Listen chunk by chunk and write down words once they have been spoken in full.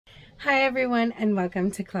Hi everyone, and welcome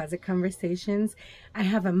to Closet Conversations. I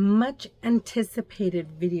have a much anticipated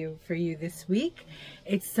video for you this week.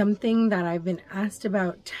 It's something that I've been asked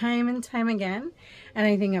about time and time again, and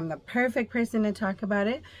I think I'm the perfect person to talk about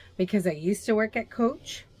it because I used to work at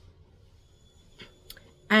Coach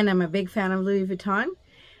and I'm a big fan of Louis Vuitton.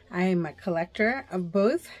 I'm a collector of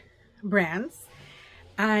both brands,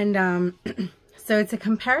 and so it's a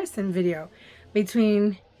comparison video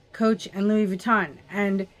between Coach and Louis Vuitton,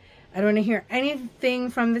 and I don't want to hear anything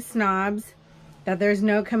from the snobs that there's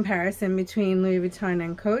no comparison between Louis Vuitton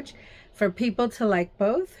and Coach. For people to like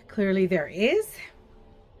both, clearly there is,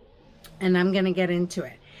 and I'm going to get into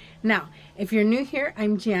it. Now, if you're new here,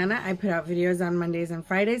 I'm Gianna. I put out videos on Mondays and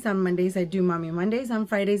Fridays. On Mondays, I do Mommy Mondays. On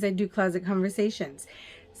Fridays, I do Closet Conversations.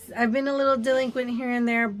 I've been a little delinquent here and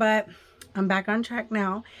there, but I'm back on track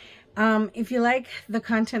now. If you like the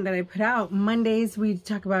content that I put out, Mondays we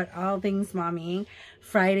talk about all things mommying.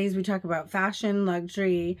 Fridays we talk about fashion,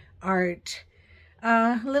 luxury, art,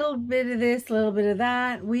 a little bit of this, a little bit of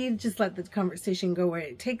that. We just let the conversation go where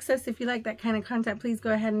it takes us. If you like that kind of content, please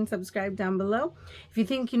go ahead and subscribe down below. If you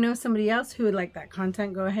think you know somebody else who would like that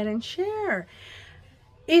content, go ahead and share.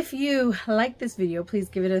 If you like this video, please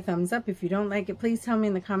give it a thumbs up. If you don't like it, please tell me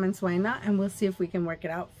in the comments why not, and we'll see if we can work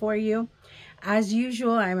it out for you. As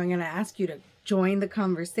usual, I'm going to ask you to join the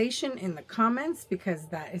conversation in the comments, because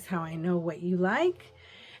that is how I know what you like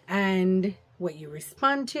and what you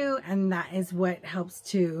respond to, and that is what helps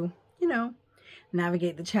to, you know,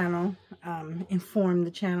 navigate the channel, inform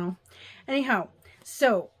the channel. Anyhow,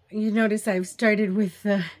 so you notice I've started with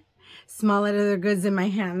the small leather goods in my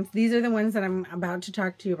hands. These are the ones that I'm about to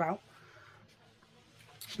talk to you about,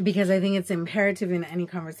 because I think it's imperative in any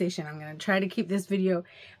conversation. I'm going to try to keep this video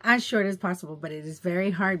as short as possible, but it is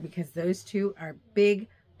very hard because those two are big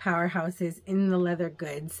powerhouses in the leather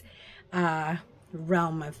goods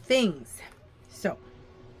realm of things. So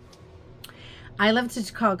I love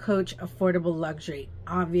to call Coach affordable luxury.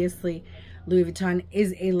 Obviously, Louis Vuitton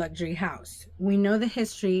is a luxury house. We know the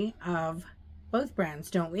history of both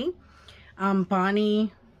brands, don't we?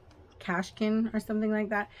 Bonnie Cashkin or something like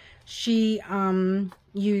that, she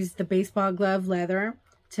used the baseball glove leather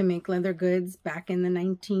to make leather goods back in the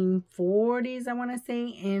 1940s, I want to say,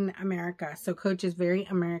 in America. So Coach is very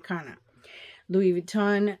Americana. Louis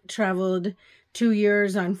Vuitton traveled 2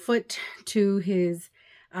 years on foot to his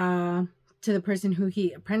to the person who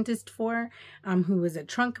he apprenticed for, who was a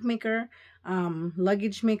trunk maker,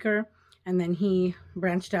 luggage maker. And then he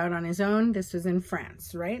branched out on his own. This was in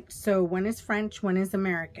France, right? So one is French, one is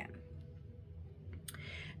American.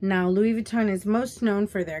 Now, Louis Vuitton is most known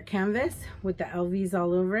for their canvas with the LVs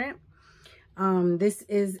all over it. This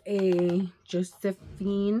is a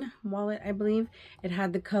Josephine wallet, I believe. It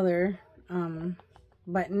had the color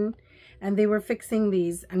button. And they were fixing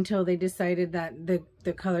these until they decided that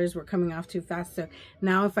the colors were coming off too fast. So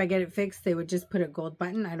now if I get it fixed, they would just put a gold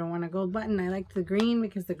button. I don't want a gold button. I liked the green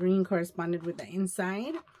because the green corresponded with the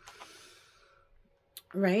inside.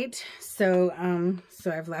 Right? So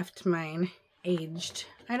so I've left mine aged.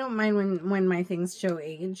 I don't mind when my things show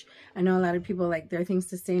age. I know a lot of people like their things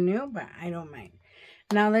to stay new, but I don't mind.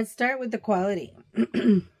 Now let's start with the quality.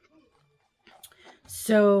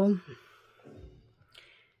 So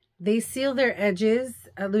they seal their edges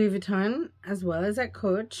at Louis Vuitton as well as at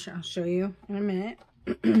Coach. I'll show you in a minute.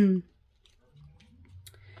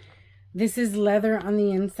 This is leather on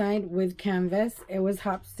the inside with canvas. It was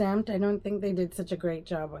hot stamped. I don't think they did such a great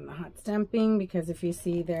job on the hot stamping, because if you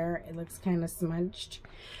see there, it looks kind of smudged.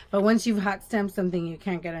 But once you've hot stamped something, you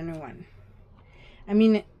can't get a new one. I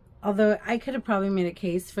mean, although I could have probably made a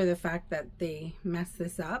case for the fact that they messed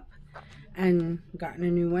this up and gotten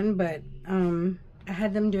a new one, but I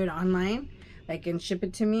had them do it online, like, and ship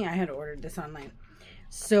it to me. I had ordered this online.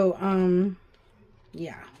 So,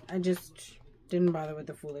 yeah, I just didn't bother with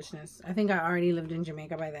the foolishness. I think I already lived in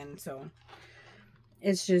Jamaica by then, so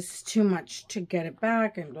it's just too much to get it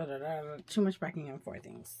back and blah, blah, blah, blah, too much backing and forth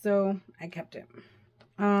things. So I kept it.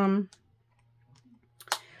 I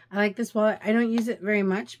like this wallet. I don't use it very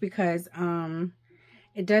much because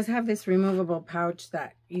it does have this removable pouch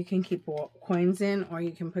that you can keep coins in, or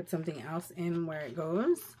you can put something else in where it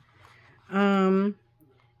goes.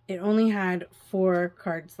 It only had 4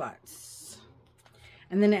 card slots.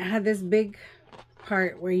 And then it had this big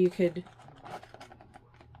part where you could,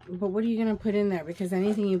 but what are you going to put in there? Because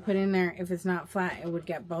anything you put in there, if it's not flat, it would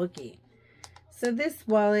get bulky. So this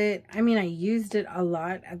wallet, I mean, I used it a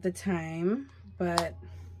lot at the time, but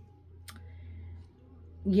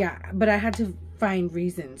yeah, but I had to find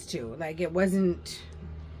reasons to. Like, it wasn't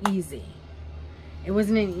easy. It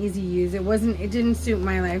wasn't an easy use. It didn't suit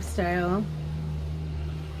my lifestyle.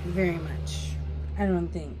 very much, I don't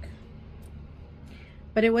think.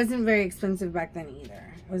 But it wasn't very expensive back then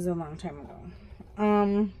either. It was a long time ago.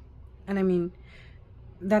 And I mean,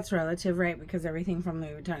 that's relative, right? Because everything from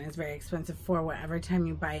Louis Vuitton is very expensive for whatever time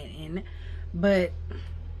you buy it in. But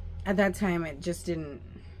at that time, it just didn't,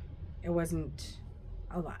 it wasn't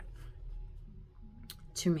a lot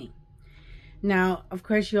to me. Now, of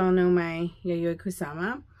course, you all know my Yayoi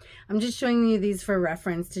Kusama. I'm just showing you these for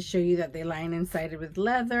reference to show you that they line inside with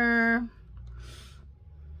leather,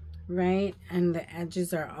 right? And the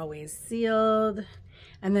edges are always sealed.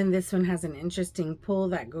 And then this one has an interesting pull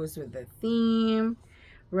that goes with the theme,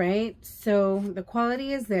 right? So the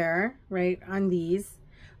quality is there, right, on these.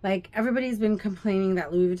 Like, everybody's been complaining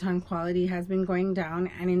that Louis Vuitton quality has been going down,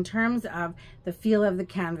 and in terms of the feel of the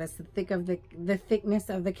canvas, the thickness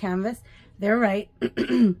of the canvas, they're right,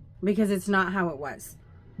 because it's not how it was.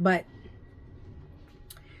 But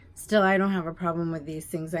still, I don't have a problem with these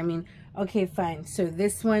things. I mean, okay, fine. So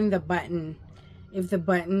this one, the button, if the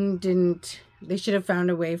button didn't, they should have found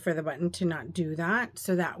a way for the button to not do that.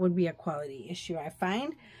 So that would be a quality issue, I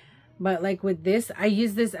find. But like with this, I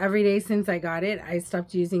use this every day since I got it. I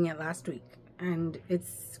stopped using it last week, and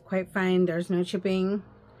it's quite fine. There's no chipping.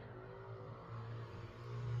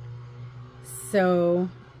 So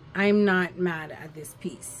I'm not mad at this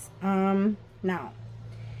piece. Now,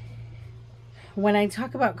 when I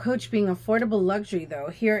talk about Coach being affordable luxury, though,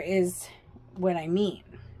 here is what I mean.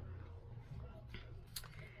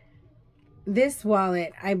 This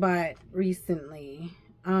wallet I bought recently.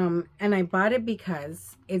 And I bought it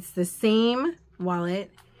because it's the same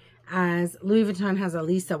wallet as Louis Vuitton has a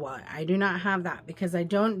Lisa wallet. I do not have that because I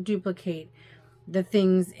don't duplicate the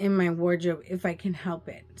things in my wardrobe if I can help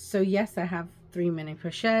it. So yes, I have 3 mini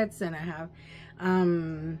pochettes, and I have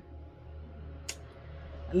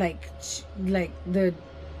like the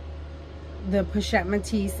pochette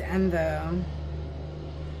Matisse and the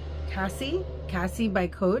Cassie by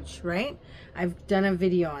Coach, right? I've done a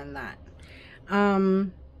video on that.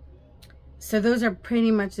 So those are pretty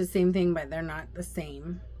much the same thing, but they're not the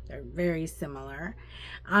same. They're very similar.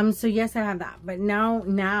 So yes, I have that. But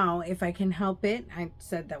now, if I can help it, I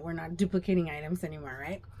said that we're not duplicating items anymore,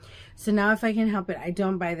 right? So now if I can help it, I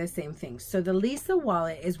don't buy the same thing. So the Lisa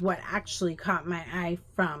wallet is what actually caught my eye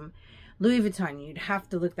from Louis Vuitton. You'd have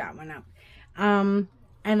to look that one up.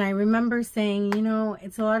 And I remember saying, you know,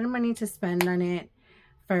 it's a lot of money to spend on it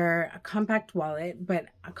for a compact wallet, but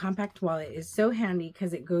a compact wallet is so handy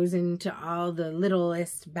because it goes into all the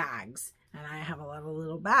littlest bags, and I have a lot of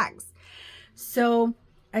little bags. So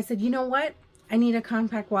I said, you know what, I need a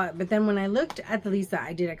compact wallet. But then when I looked at the Lisa,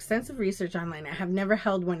 I did extensive research online. I have never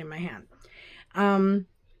held one in my hand.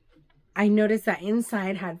 I noticed that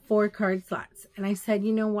inside had 4 card slots, and I said,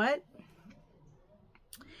 you know what,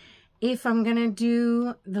 if I'm gonna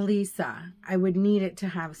do the Lisa, I would need it to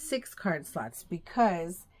have 6 card slots,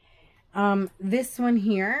 because this one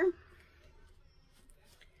here,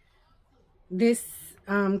 this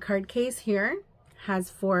card case here has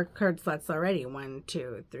 4 card slots already. 1,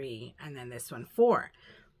 2, 3, and then this one 4.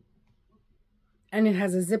 And it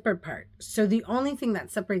has a zipper part. So the only thing that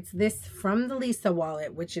separates this from the Lisa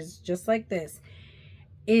wallet, which is just like this,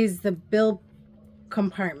 is the bill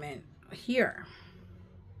compartment here,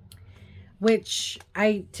 which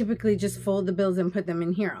I typically just fold the bills and put them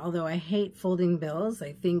in here. Although I hate folding bills.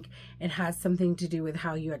 I think it has something to do with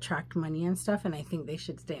how you attract money and stuff, and I think they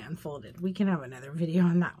should stay unfolded. We can have another video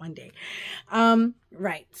on that one day.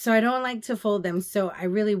 Right, so I don't like to fold them, so I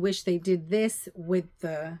really wish they did this with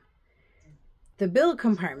the bill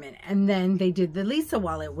compartment, and then they did the Lisa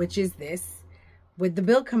wallet, which is this with the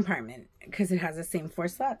bill compartment, because it has the same 4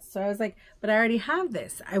 slots. So I was like, but I already have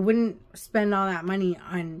this. I wouldn't spend all that money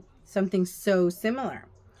on something so similar.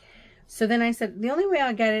 So then I said, the only way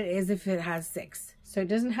I'll get it is if it has 6. So it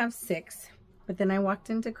doesn't have 6. But then I walked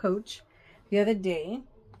into Coach the other day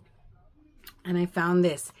and I found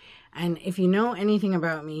this. And if you know anything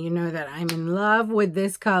about me, you know that I'm in love with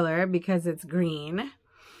this color because it's green.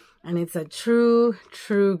 And it's a true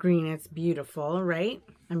green. It's beautiful, right?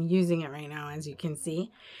 I'm using it right now, as you can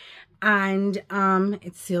see. And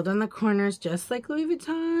it's sealed on the corners just like Louis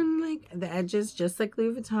Vuitton, like the edges just like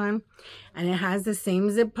Louis Vuitton, and it has the same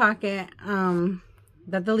zip pocket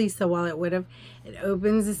that the Lisa wallet would have. It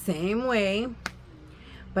opens the same way,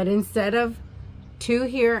 but instead of 2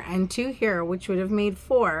 here and 2 here, which would have made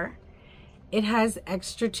 4, it has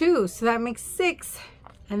extra 2, so that makes 6.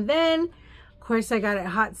 And then of course I got it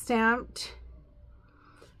hot stamped,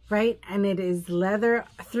 right? And it is leather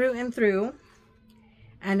through and through.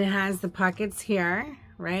 And it has the pockets here,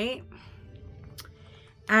 right?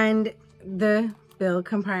 And the bill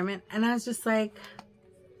compartment. And I was just like,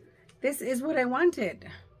 this is what I wanted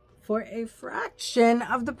for a fraction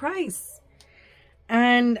of the price.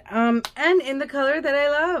 And in the color that I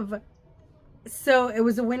love. So it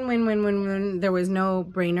was a win-win-win-win-win. There was no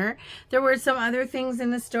brainer. There were some other things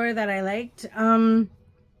in the store that I liked.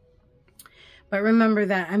 But remember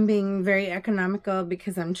that I'm being very economical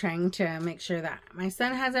because I'm trying to make sure that my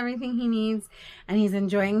son has everything he needs and he's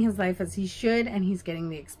enjoying his life as he should, and he's getting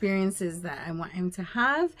the experiences that I want him to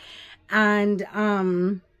have. And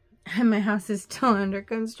my house is still under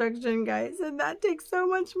construction, guys, and that takes so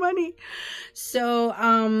much money. So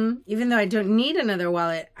even though I don't need another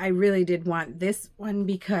wallet, I really did want this one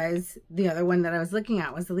because the other one that I was looking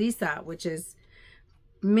at was Lisa, which is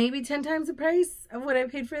maybe 10 times the price of what I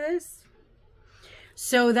paid for this.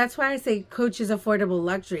 So that's why I say Coach is affordable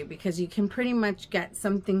luxury, because you can pretty much get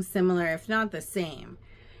something similar, if not the same,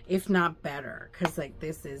 if not better, because like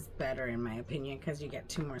this is better in my opinion because you get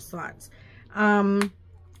 2 more slots.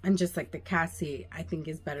 And just like the Cassie, I think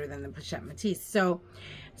is better than the Pochette Métis. So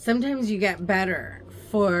sometimes you get better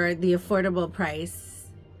for the affordable price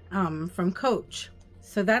from Coach.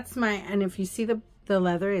 So that's my, and if you see the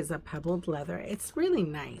leather is a pebbled leather. It's really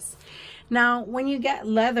nice. Now, when you get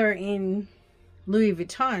leather in Louis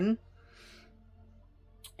Vuitton,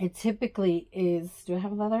 it typically is, do I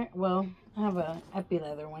have leather? Well, I have a epi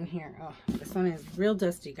leather one here. Oh, this one is real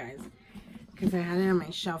dusty, guys. Because I had it on my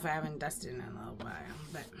shelf. I haven't dusted in a little while,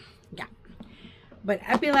 but yeah. But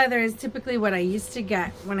epi leather is typically what I used to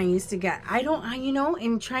get when I used to get. You know,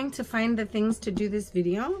 in trying to find the things to do this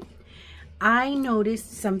video, I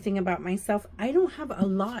noticed something about myself. I don't have a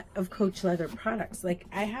lot of Coach leather products. Like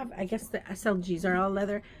I have, I guess the SLGs are all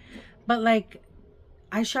leather, but like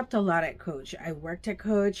I shopped a lot at Coach. I worked at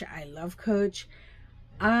Coach. I love Coach.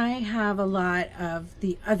 I have a lot of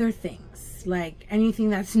the other things, like anything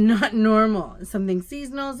that's not normal, something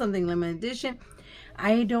seasonal, something limited edition.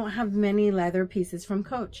 I don't have many leather pieces from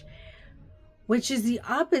Coach, which is the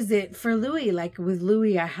opposite for Louis. Like with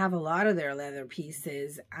Louis, I have a lot of their leather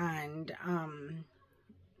pieces, and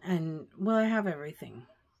well, I have everything,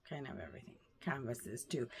 kind of everything. Canvases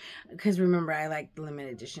too, because remember, I like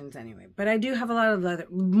limited editions anyway. But I do have a lot of leather,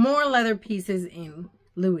 more leather pieces in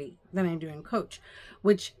Louis than I do in Coach,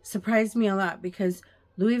 which surprised me a lot because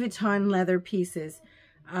Louis Vuitton leather pieces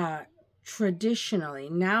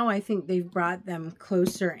traditionally, now I think they've brought them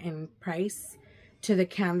closer in price to the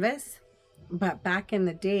canvas, but back in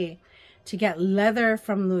the day, to get leather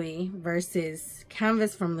from Louis versus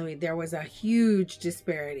canvas from Louis, there was a huge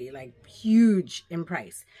disparity, like huge in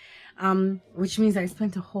price, which means I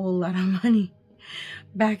spent a whole lot of money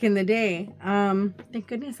back in the day. Thank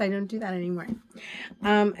goodness I don't do that anymore.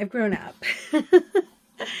 I've grown up.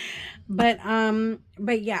 But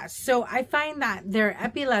yeah, so I find that their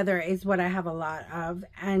epi leather is what I have a lot of,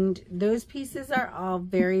 and those pieces are all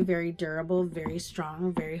very, very durable, very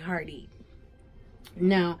strong, very hardy.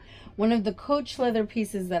 Now, one of the Coach leather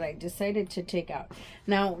pieces that I decided to take out.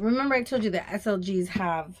 Now, remember I told you that SLGs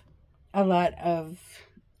have a lot of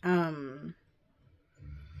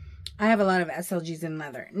I have a lot of SLGs in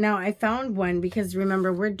leather. Now, I found one because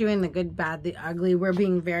remember, we're doing the good, bad, the ugly. We're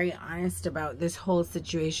being very honest about this whole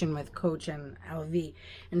situation with Coach and LV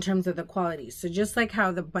in terms of the quality. So just like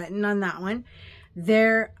how the button on that one,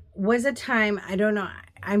 there was a time, I don't know,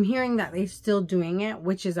 I'm hearing that they're still doing it,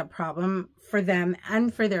 which is a problem for them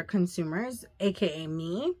and for their consumers, aka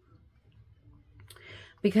me.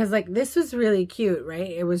 Because like this was really cute, right?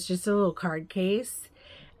 It was just a little card case.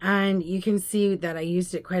 And you can see that I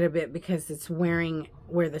used it quite a bit because it's wearing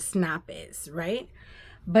where the snap is, right?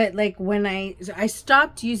 But like when I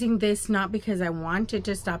stopped using this, not because I wanted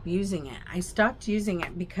to stop using it. I stopped using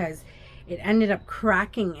it because it ended up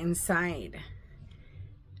cracking inside.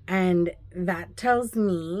 And that tells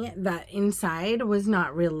me that inside was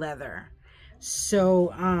not real leather.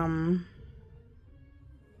 So,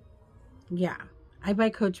 yeah. I buy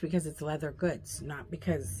Coach because it's leather goods, not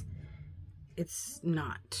because it's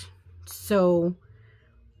not. So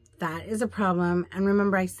that is a problem. And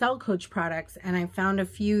remember, I sell Coach products, and I found a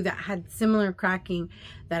few that had similar cracking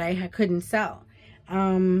that I couldn't sell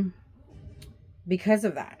because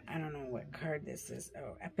of that. I don't know what card this is.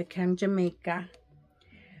 Oh, Epican Jamaica.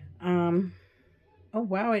 Oh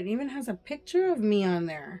wow, it even has a picture of me on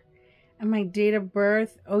there and my date of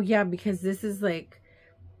birth. Oh yeah, because this is like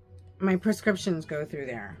my prescriptions go through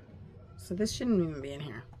there, so this shouldn't even be in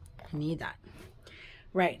here. I need that.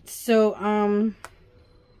 Right, so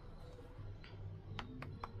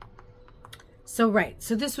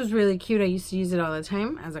so this was really cute. I used to use it all the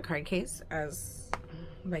time as a card case, as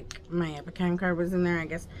like my Epican card was in there. I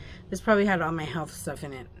guess this probably had all my health stuff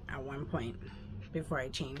in it at one point before I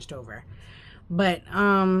changed over. But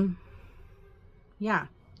Yeah,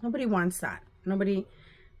 nobody wants that. Nobody,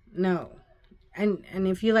 no. And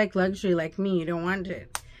if you like luxury like me, you don't want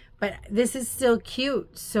it. But this is still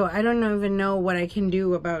cute, so I don't even know what I can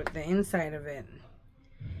do about the inside of it.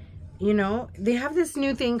 You know, they have this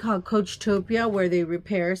new thing called Coachtopia where they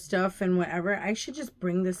repair stuff and whatever. I should just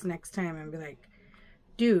bring this next time and be like,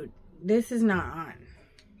 dude, this is not on.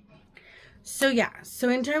 So yeah, so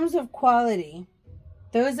in terms of quality,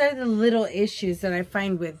 those are the little issues that I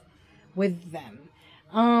find with them.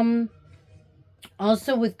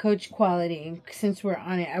 Also with Coach quality, since we're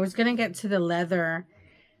on it, I was gonna get to the leather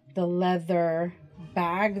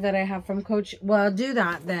bag that I have from Coach. Well, I'll do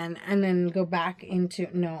that then, and then go back into,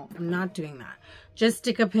 no, I'm not doing that. Just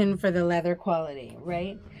stick a pin for the leather quality,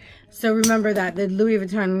 right? So remember that the Louis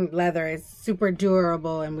Vuitton leather is super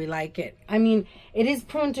durable and we like it. I mean, it is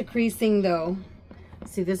prone to creasing though.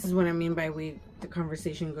 See, this is what I mean by the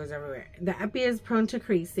conversation goes everywhere. The epi is prone to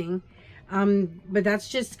creasing. But that's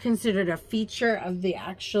just considered a feature of the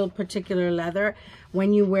actual particular leather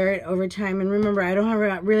when you wear it over time. And remember, I don't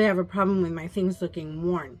really have a problem with my things looking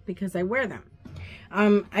worn because I wear them.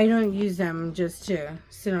 I don't use them just to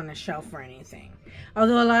sit on a shelf or anything.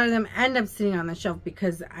 Although a lot of them end up sitting on the shelf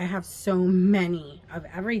because I have so many of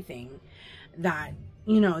everything that,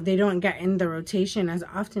 you know, they don't get in the rotation as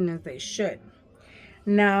often as they should.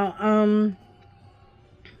 Now,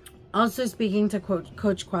 also speaking to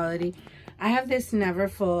Coach quality, I have this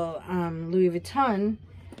Neverfull Louis Vuitton,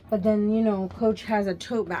 but then, you know, Coach has a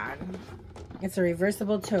tote bag. It's a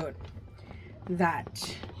reversible tote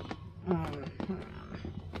that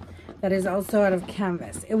that is also out of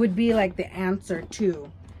canvas. It would be like the answer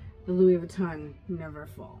to the Louis Vuitton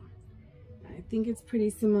Neverfull. I think it's pretty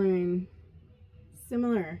similar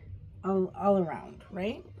all around,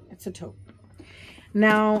 right? It's a tote.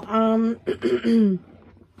 Now,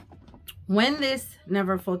 when this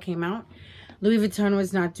Neverfull came out, Louis Vuitton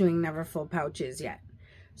was not doing Neverfull pouches yet.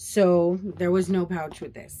 So there was no pouch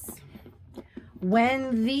with this.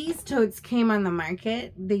 When these totes came on the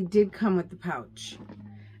market, they did come with the pouch.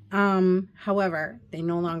 However, they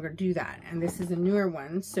no longer do that. And this is a newer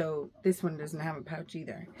one, so this one doesn't have a pouch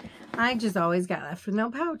either. I just always got left with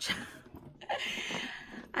no pouch.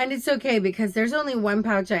 And it's okay because there's only one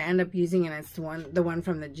pouch I end up using, and it's the one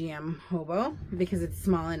from the GM Hobo because it's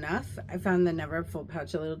small enough. I found the Neverfull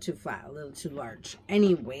pouch a little too flat, a little too large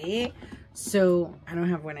anyway. So I don't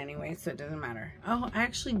have one anyway, so it doesn't matter. Oh, I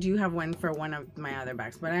actually do have one for one of my other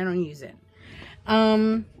bags, but I don't use it.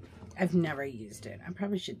 I've never used it. I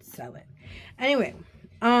probably should sell it. Anyway,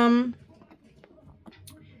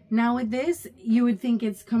 now with this, you would think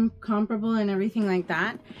it's comparable and everything like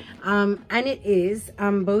that. And it is.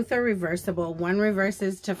 Both are reversible. One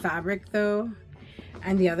reverses to fabric though,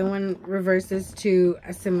 and the other one reverses to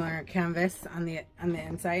a similar canvas on the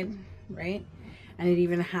inside, right? And it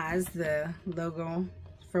even has the logo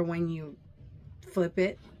for when you flip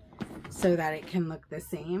it so that it can look the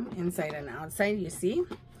same inside and outside, you see?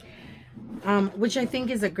 Which I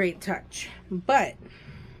think is a great touch. But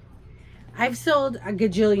I've sold a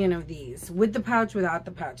gajillion of these with the pouch, without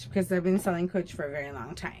the pouch, because I've been selling Coach for a very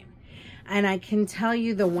long time. And I can tell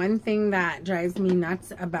you the one thing that drives me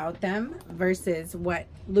nuts about them versus what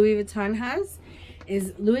Louis Vuitton has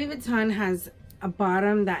is Louis Vuitton has a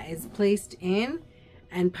bottom that is placed in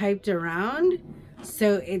and piped around,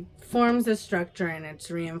 so it forms a structure and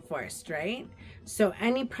it's reinforced, right? So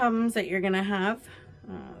any problems that you're gonna have,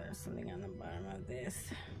 oh, there's something on the bottom of this.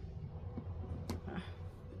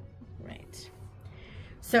 Right.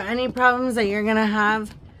 So any problems that you're gonna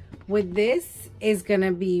have with this is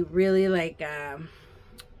gonna be really like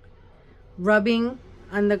rubbing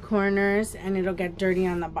on the corners, and it'll get dirty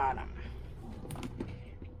on the bottom.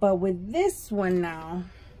 But with this one now,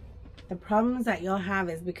 the problems that you'll have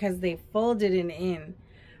is because they folded it in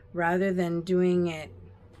rather than doing it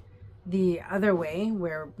the other way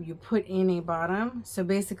where you put in a bottom. So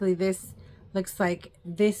basically this looks like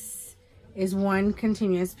this is one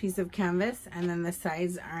continuous piece of canvas, and then the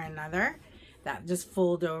sides are another that just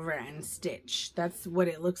fold over and stitch. That's what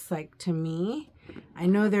it looks like to me. I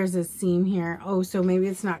know there's a seam here. Oh, so maybe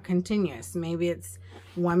it's not continuous. Maybe it's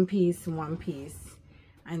one piece,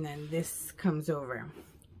 and then this comes over.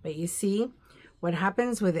 But you see, what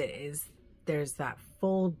happens with it is there's that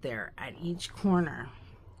fold there at each corner.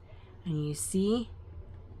 And you see,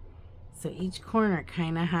 so each corner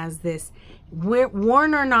kind of has this,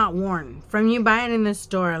 worn or not worn, from you buy it in the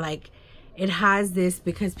store, like it has this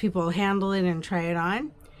because people handle it and try it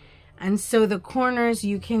on. And so the corners,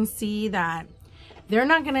 you can see that they're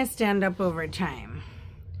not going to stand up over time.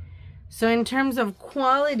 So in terms of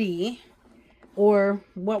quality, or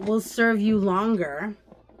what will serve you longer,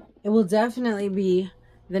 it will definitely be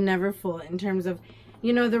the Neverfull in terms of,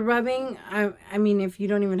 you know, the rubbing. I mean, if you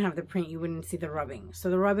don't even have the print, you wouldn't see the rubbing. So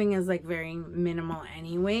the rubbing is like very minimal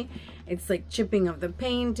anyway. It's like chipping of the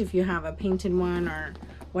paint if you have a painted one or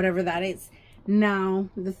whatever that is. Now,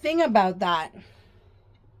 the thing about that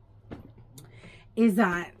is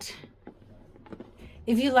that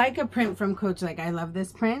if you like a print from Coach, like I love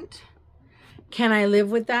this print, can I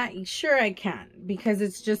live with that? Sure I can, because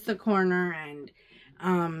it's just the corner and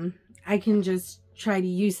I can just try to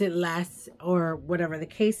use it less or whatever the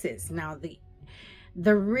case is. Now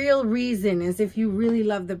the real reason is if you really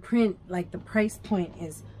love the print, like the price point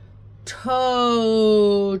is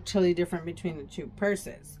totally different between the two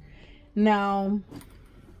purses. Now,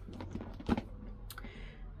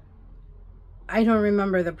 I don't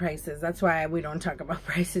remember the prices. That's why we don't talk about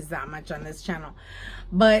prices that much on this channel.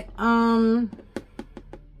 But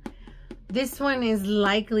this one is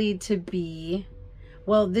likely to be,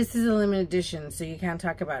 well, this is a limited edition, so you can't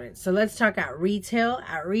talk about it. So let's talk at retail.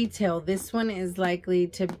 At retail, this one is likely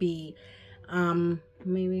to be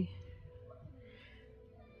maybe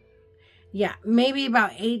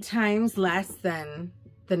about 8 times less than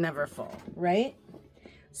the Neverfull, right?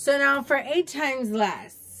 So now for 8 times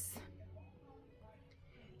less,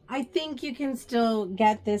 I think you can still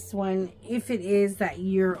get this one if it is that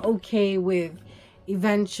you're okay with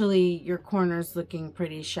eventually your corners looking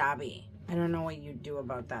pretty shabby. I don't know what you do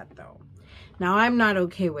about that though. Now, I'm not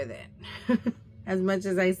okay with it. As much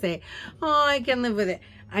as I say, oh, I can live with it,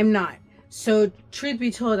 I'm not. So truth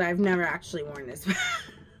be told, I've never actually worn this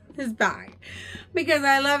this bag because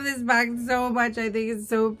I love this bag so much. I think it's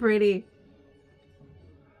so pretty.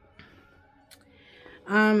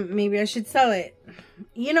 Maybe I should sell it.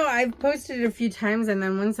 You know, I've posted it a few times, and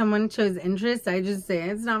then when someone shows interest, I just say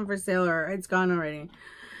it's not for sale or it's gone already.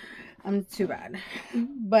 Too bad.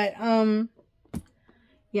 But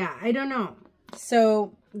yeah, I don't know.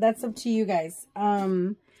 So that's up to you guys.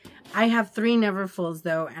 I have 3 Neverfulls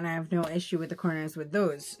though, and I have no issue with the corners with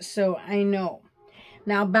those. So I know.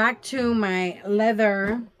 Now back to my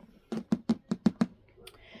leather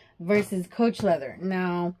versus Coach leather.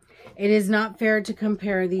 Now, it is not fair to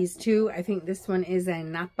compare these two. I think this one is a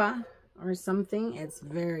Napa or something. It's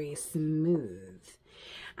very smooth.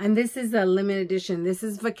 And this is a limited edition. This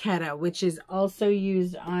is Vachetta, which is also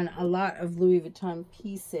used on a lot of Louis Vuitton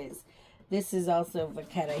pieces. This is also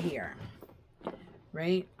Vachetta here.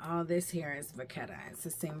 Right? All this here is Vachetta. It's the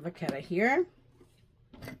same Vachetta here.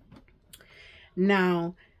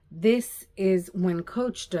 Now, this is when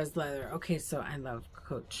Coach does leather. Okay, so I love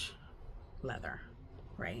Coach leather,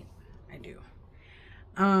 right? I do.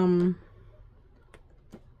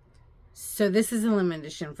 So this is a limited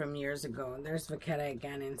edition from years ago. There's Vachetta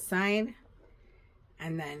again inside.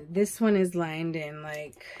 And then this one is lined in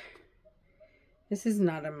like, this is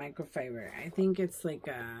not a microfiber. I think it's like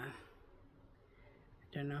a,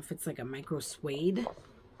 I don't know if it's like a micro suede.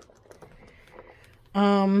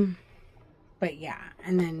 But yeah,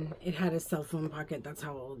 and then it had a cell phone pocket. That's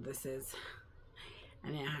how old this is.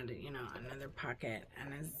 And it had, you know, another pocket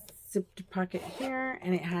and a zipped pocket here,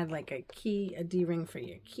 and it had like a key, a D-ring for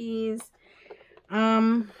your keys.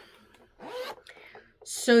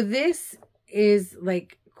 So this is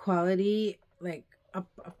like quality, like up.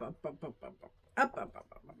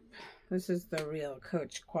 This is the real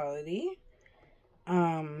Coach quality,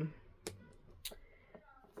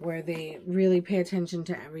 where they really pay attention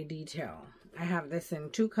to every detail. I have this in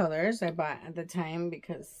 2 colors I bought at the time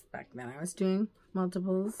because back then I was doing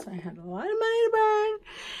multiples. I had a lot of money to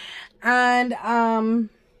burn.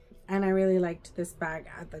 And I really liked this bag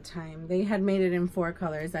at the time. They had made it in 4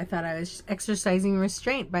 colors. I thought I was exercising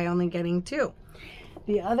restraint by only getting 2.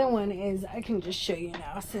 The other one is, I can just show you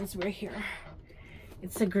now since we're here.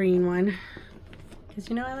 It's a green one. Because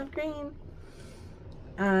you know I love green.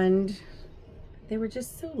 And they were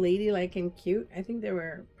just so ladylike and cute. I think they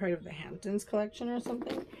were part of the Hamptons collection or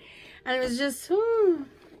something. And it was just,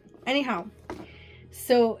 anyhow.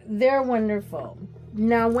 So they're wonderful.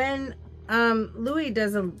 Now when Louis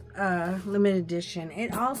does a limited edition,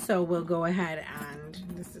 it also will go ahead and,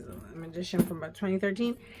 this is a limited edition from about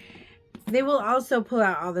 2013. They will also pull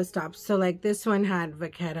out all the stops. So like this one had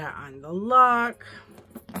Vachetta on the lock.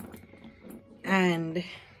 And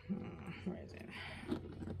where is it?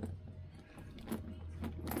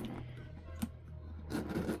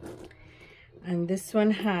 And this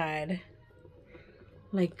one had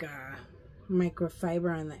like a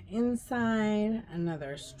microfiber on the inside,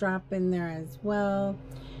 another strap in there as well.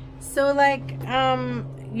 So like,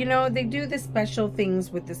 you know, they do the special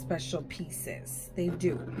things with the special pieces. They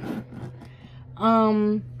do.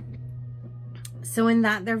 So in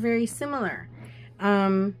that, they're very similar.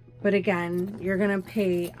 But again, you're going to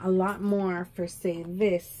pay a lot more for, say,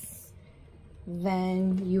 this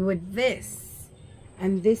than you would this.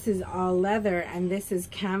 And this is all leather, and this is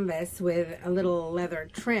canvas with a little leather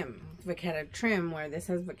trim, vaqueta trim, where this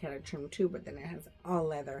has vaqueta trim too, but then it has all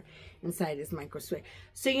leather. Inside is micro suede.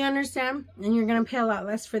 So you understand? And you're going to pay a lot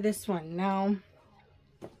less for this one. Now,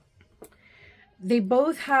 they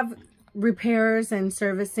both have repairs and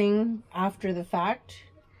servicing after the fact.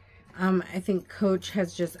 I think Coach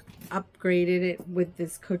has just upgraded it with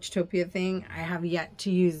this Coachtopia thing. I have yet to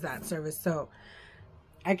use that service, so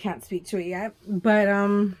I can't speak to it yet. But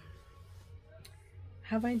have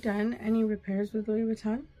I done any repairs with Louis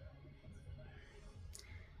Vuitton?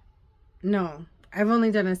 No, I've only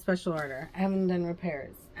done a special order. I haven't done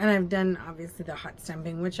repairs. And I've done, obviously, the hot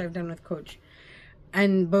stamping, which I've done with Coach.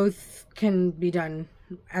 And both can be done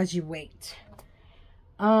as you wait.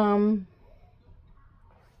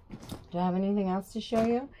 Do I have anything else to show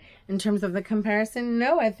you in terms of the comparison?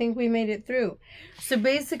 No, I think we made it through. So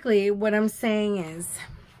basically what I'm saying is,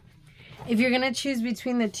 if you're going to choose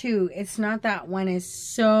between the two, it's not that one is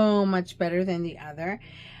so much better than the other.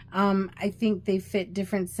 I think they fit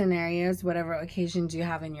different scenarios, whatever occasions you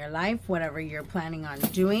have in your life, whatever you're planning on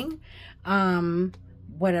doing,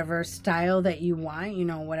 whatever style that you want, you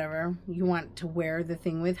know, whatever you want to wear the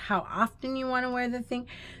thing with, how often you want to wear the thing.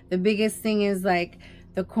 The biggest thing is like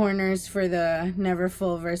the corners for the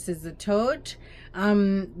Neverfull versus the tote.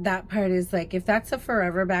 That part is like, if that's a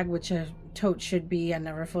forever bag, which a tote should be, a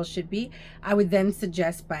Neverfull should be, I would then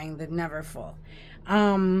suggest buying the Neverfull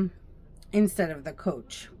instead of the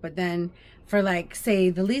Coach. But then for, like, say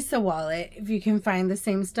the Lisa wallet, if you can find the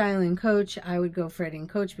same style in Coach, I would go for it in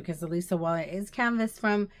Coach, because the Lisa wallet is canvas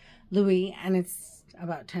from Louis, and it's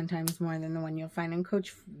about 10 times more than the one you'll find in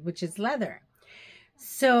Coach, which is leather.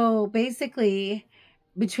 So basically,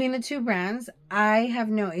 between the two brands, I have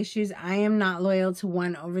no issues. I am not loyal to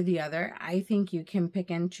one over the other. I think you can pick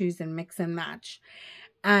and choose and mix and match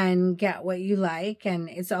and get what you like. And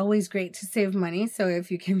it's always great to save money. So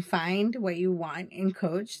if you can find what you want in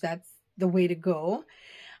Coach, that's the way to go.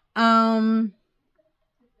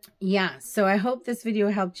 Yeah, so I hope this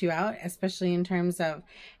video helped you out, especially in terms of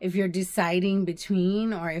if you're deciding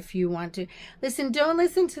between, or if you want to listen. Don't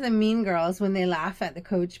listen to the mean girls when they laugh at the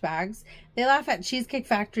Coach bags. They laugh at Cheesecake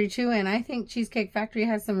Factory too, and I think Cheesecake Factory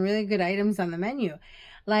has some really good items on the menu.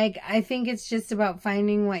 Like, I think it's just about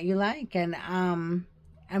finding what you like and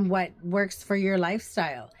what works for your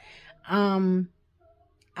lifestyle.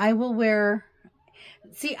 I will wear,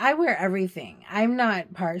 see, I wear everything. I'm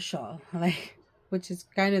not partial, like, which is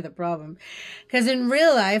kind of the problem, because in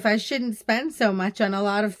real life I shouldn't spend so much on a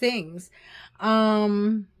lot of things,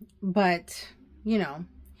 but you know,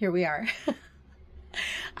 here we are.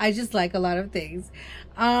 I just like a lot of things,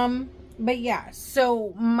 but yeah,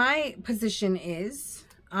 so my position is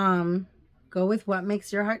go with what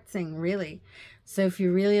makes your heart sing, really. So if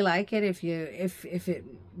you really like it, if it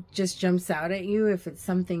just jumps out at you, if it's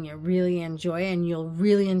something you really enjoy and you'll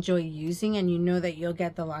really enjoy using, and you know that you'll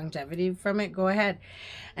get the longevity from it, go ahead.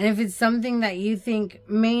 And if it's something that you think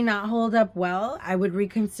may not hold up well, I would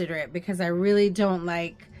reconsider it, because I really don't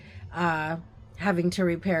like having to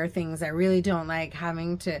repair things. I really don't like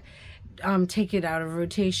having to take it out of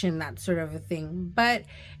rotation, that sort of a thing. But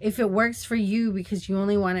if it works for you because you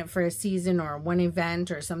only want it for a season or one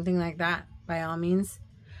event or something like that, by all means,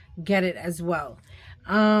 get it as well.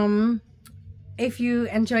 If you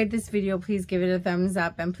enjoyed this video, please give it a thumbs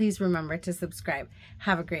up, and please remember to subscribe.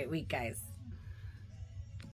 Have a great week, guys.